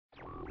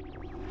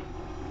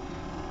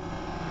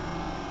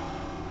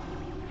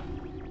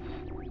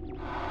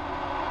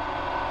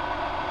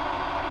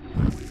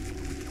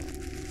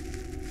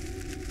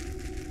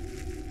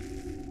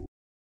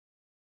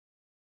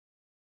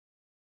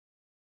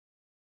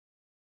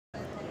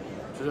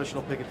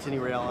traditional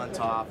Picatinny rail on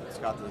top. It's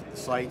got the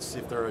sights.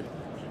 If they're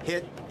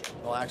hit,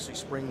 they'll actually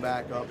spring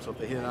back up. So if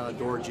they hit it on a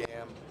door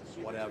jamb,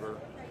 whatever.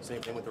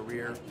 Same thing with the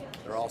rear.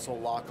 They're also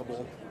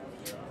lockable.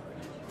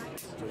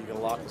 So you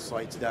can lock the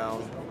sights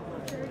down.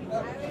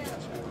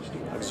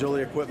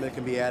 Auxiliary equipment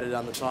can be added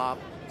on the top,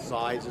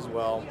 sides as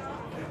well.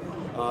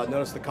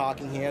 Notice the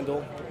cocking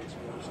handle.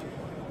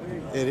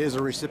 It is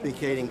a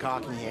reciprocating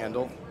cocking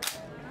handle.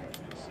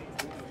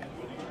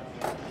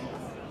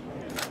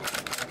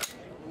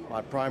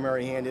 My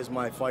primary hand is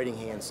my fighting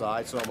hand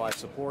side, so my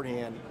support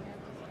hand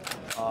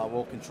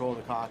will control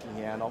the cocking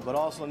handle. But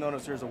also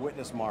notice there's a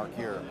witness mark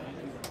here.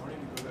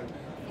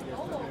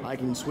 I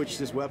can switch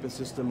this weapon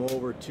system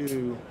over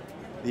to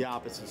the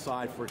opposite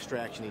side for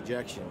extraction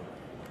ejection.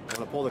 I'm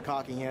going to pull the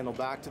cocking handle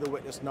back to the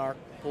witness mark,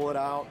 pull it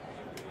out,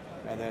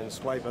 and then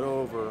swipe it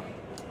over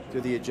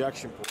to the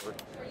ejection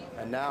port.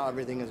 And now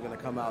everything is going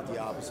to come out the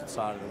opposite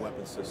side of the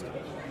weapon system.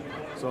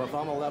 So if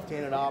I'm a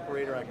left-handed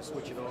operator, I can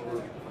switch it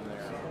over from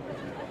there.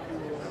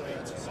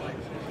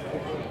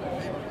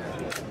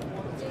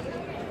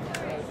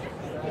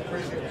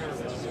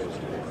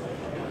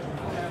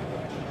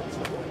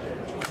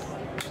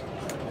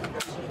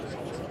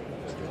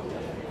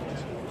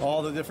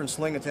 All the different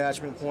sling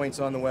attachment points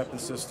on the weapon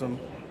system.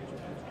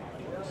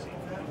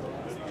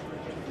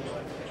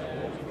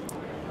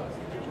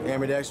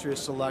 Ambidextrous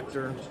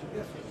selector,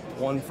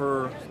 one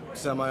for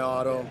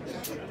semi-auto,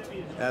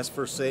 S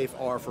for safe,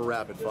 R for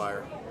rapid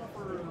fire.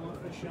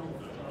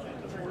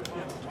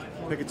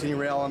 Picatinny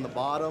rail on the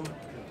bottom.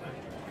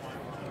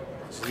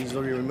 It's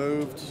easily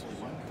removed.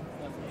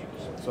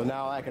 So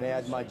now I can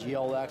add my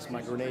GLX,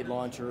 my grenade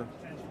launcher.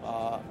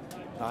 Now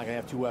I can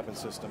have two weapon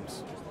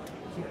systems.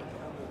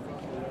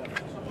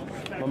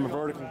 If I'm a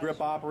vertical grip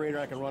operator,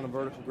 I can run a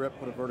vertical grip,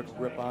 put a vertical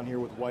grip on here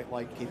with white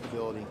light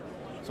capability.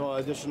 So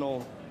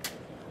additional,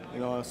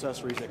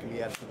 accessories that can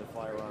be added to the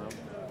firearm.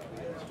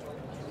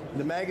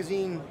 The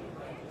magazine,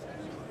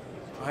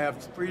 I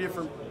have 3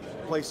 different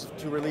places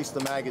to release the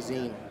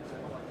magazine.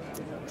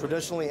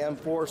 Traditionally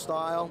M4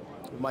 style,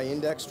 with my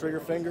index trigger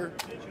finger,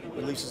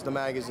 releases the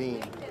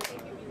magazine.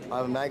 I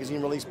have a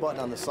magazine release button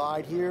on the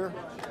side here,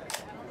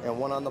 and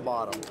one on the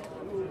bottom.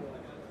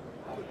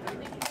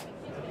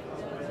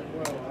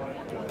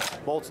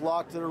 Bolts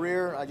locked to the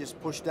rear, I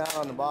just push down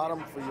on the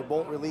bottom for your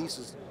bolt release,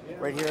 is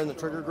right here in the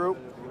trigger group.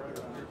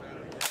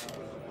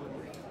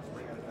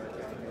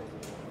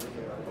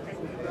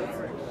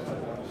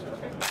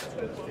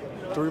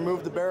 To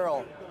remove the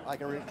barrel, I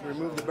can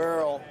remove the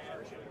barrel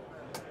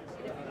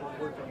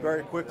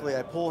very quickly.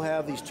 I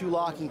have these 2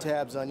 locking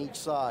tabs on each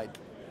side.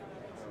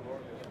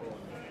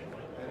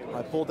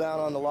 I pull down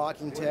on the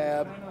locking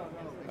tab,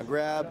 I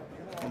grab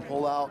and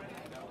pull out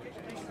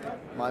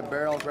my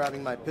barrel,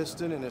 grabbing my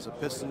piston, and it's a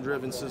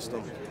piston-driven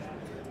system.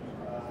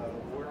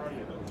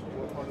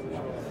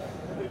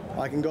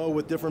 I can go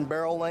with different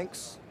barrel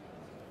lengths.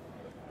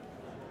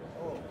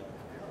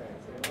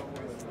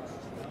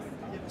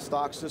 The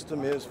stock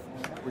system is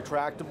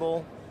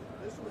retractable.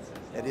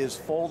 It is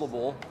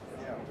foldable.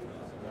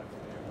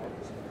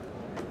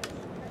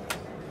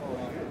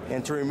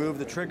 And to remove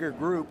the trigger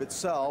group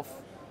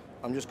itself,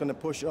 I'm just going to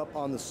push up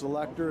on the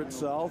selector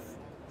itself,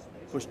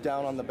 push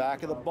down on the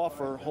back of the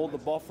buffer, hold the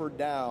buffer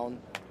down,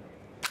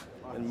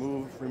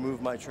 and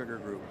remove my trigger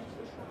group.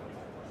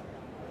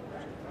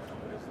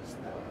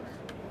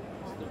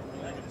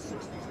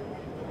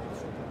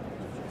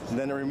 And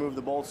then to remove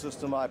the bolt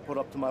system, I put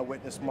up to my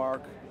witness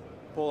mark,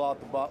 pull out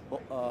the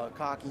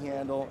cocking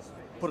handle,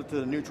 put it to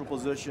the neutral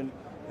position,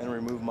 and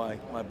remove my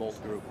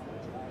bolt group.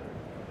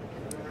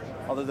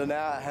 Other than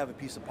that, I have a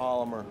piece of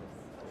polymer.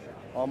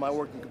 All my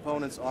working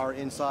components are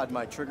inside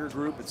my trigger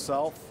group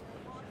itself.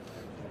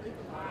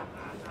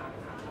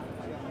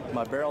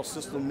 My barrel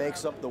system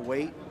makes up the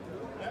weight.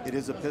 It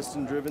is a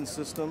piston-driven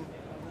system.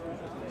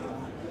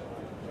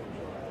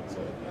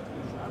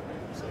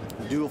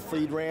 Dual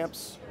feed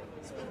ramps,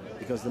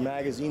 because the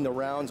magazine, the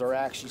rounds are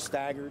actually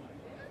staggered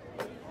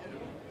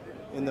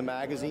in the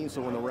magazine,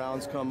 so when the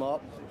rounds come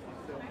up,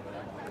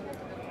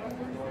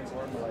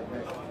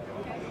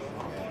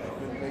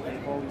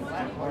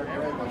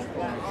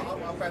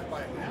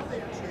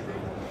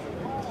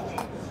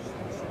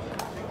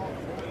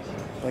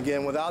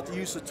 again, without the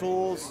use of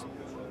tools,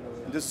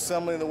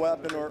 disassembling the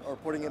weapon or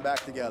putting it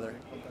back together.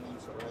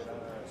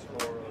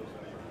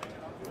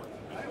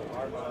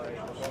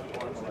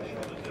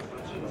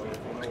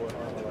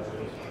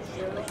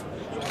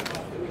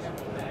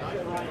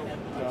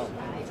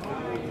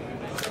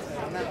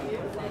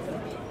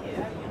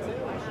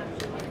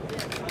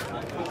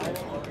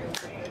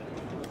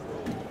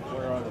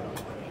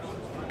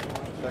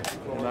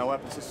 And my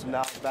weapon system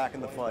now is back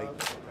in the fight.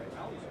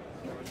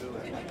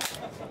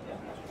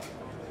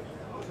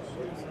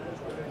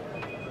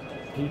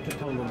 Can you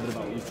tell me a little bit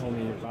about what you told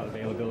me about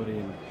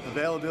availability?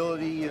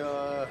 Availability,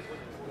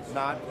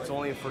 it's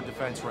only for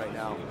defense right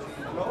now.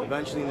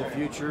 Eventually in the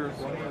future,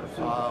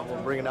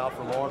 we'll bring it out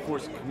for law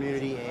enforcement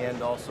community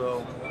and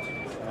also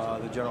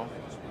the general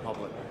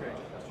public.